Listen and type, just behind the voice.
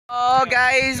Oh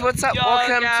guys, what's up? Yo,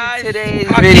 Welcome guys. to today's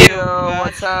Fuck video. you,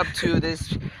 What's up to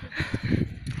this?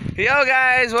 Yo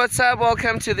guys, what's up?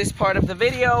 Welcome to this part of the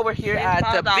video. We're here at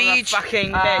the beach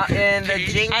in the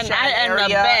Jingshan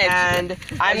area, and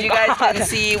as you guys can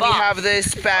see, we have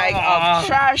this bag of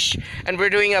trash, and we're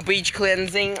doing a beach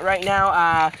cleansing right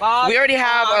now. We already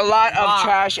have a lot of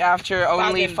trash after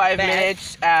only 5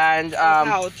 minutes, and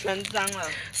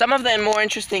some of the more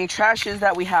interesting trashes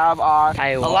that we have are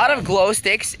a lot of glow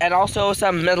sticks and also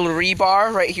some metal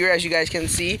rebar right here, as you guys can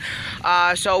see.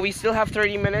 So we still have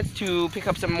 30 minutes to pick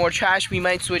up some more trash. We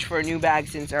might switch for a new bag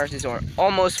since ours is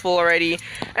almost full already.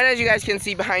 And as you guys can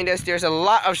see behind us, there's a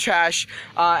lot of trash,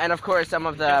 and of course some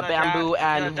of the bamboo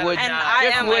and wood,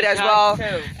 driftwood as well.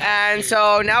 And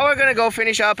so now we're gonna go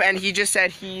finish up, and he just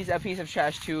said he's a piece of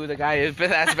trash too, the guy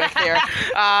that's back there.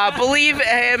 Believe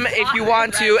him if you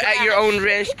want to at your own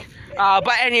risk.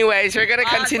 But anyways, we're gonna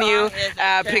continue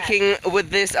picking with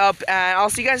this up, and I'll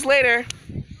see you guys later.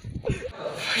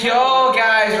 Yo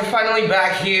guys, we're finally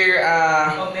back here.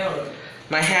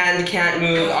 My hand can't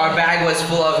move. Our bag was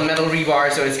full of metal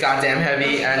rebar, so it's goddamn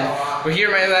heavy, and we're here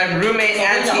with my roommate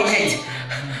and teammate.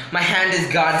 My hand is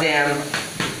goddamn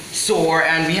sore,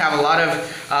 and we have a lot of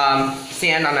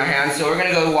sand on our hands, so we're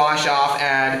gonna go wash off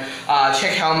and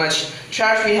check how much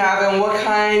trash we have and what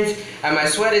kinds. And my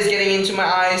sweat is getting into my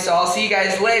eyes, so I'll see you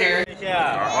guys later.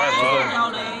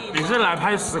 你是来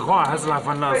拍实况还是来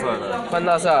翻垃圾的？翻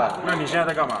垃圾。那你现在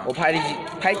在干嘛？我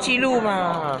拍记录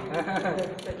嘛。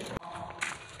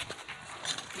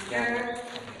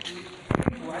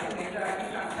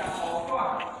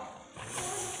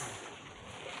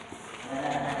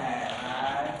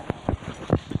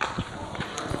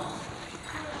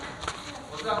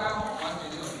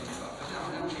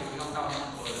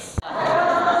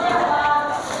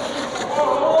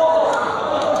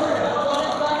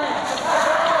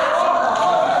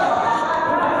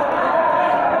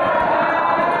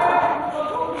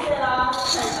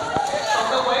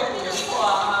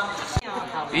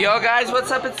Yo guys,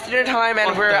 what's up? It's dinner time,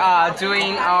 and we're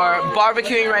doing our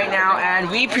barbecuing right now, and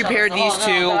we prepared these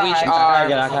two, which are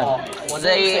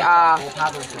the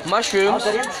mushrooms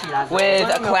with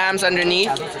clams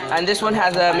underneath, and this one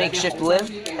has a makeshift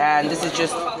lid, and this is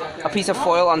just a piece of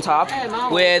foil on top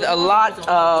with a lot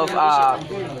of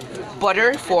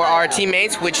butter for our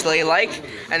teammates, which they like.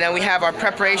 And then we have our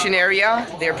preparation area.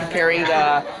 They're preparing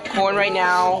the corn right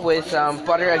now with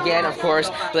butter again, of course.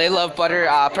 They love butter.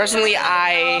 Personally,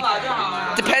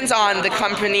 depends on the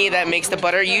company that makes the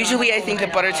butter. Usually I think the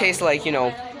butter tastes like, you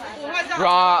know,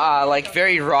 raw, like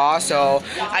very raw, so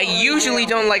I usually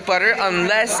don't like butter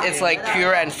unless it's like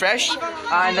pure and fresh.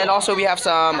 And then also we have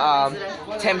some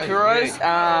tempuras,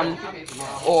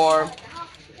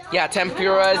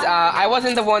 tempuras. I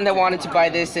wasn't the one that wanted to buy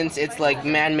this since it's like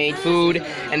man-made food,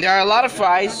 and there are a lot of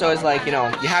fries, so it's like, you know,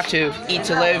 you have to eat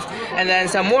to live. And then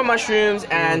some more mushrooms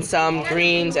and some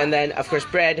greens, and then of course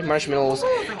bread, marshmallows,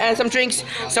 and some drinks.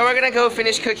 So we're gonna go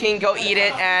finish cooking, go eat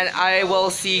it, and I will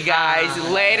see you guys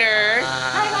later.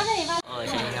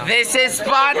 This is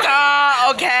SPARTA,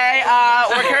 okay?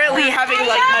 We're currently having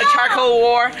like a charcoal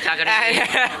war, and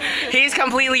he's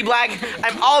completely black,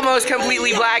 I'm almost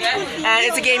completely black, and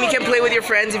it's a game you can play with your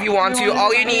friends if you want to.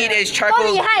 All you need is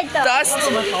charcoal dust,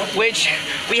 which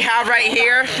we have right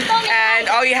here, and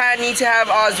all you need to have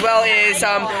as well is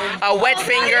some wet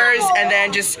fingers, and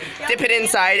then just dip it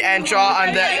inside and draw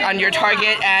on your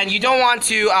target. And you don't want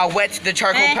to wet the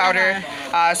charcoal powder,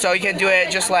 so you can do it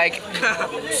just like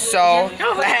so.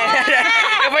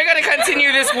 And we're gonna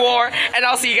continue this war, and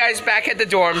I'll see you guys back at the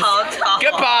dorms.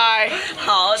 Goodbye,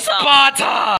 SPARTA!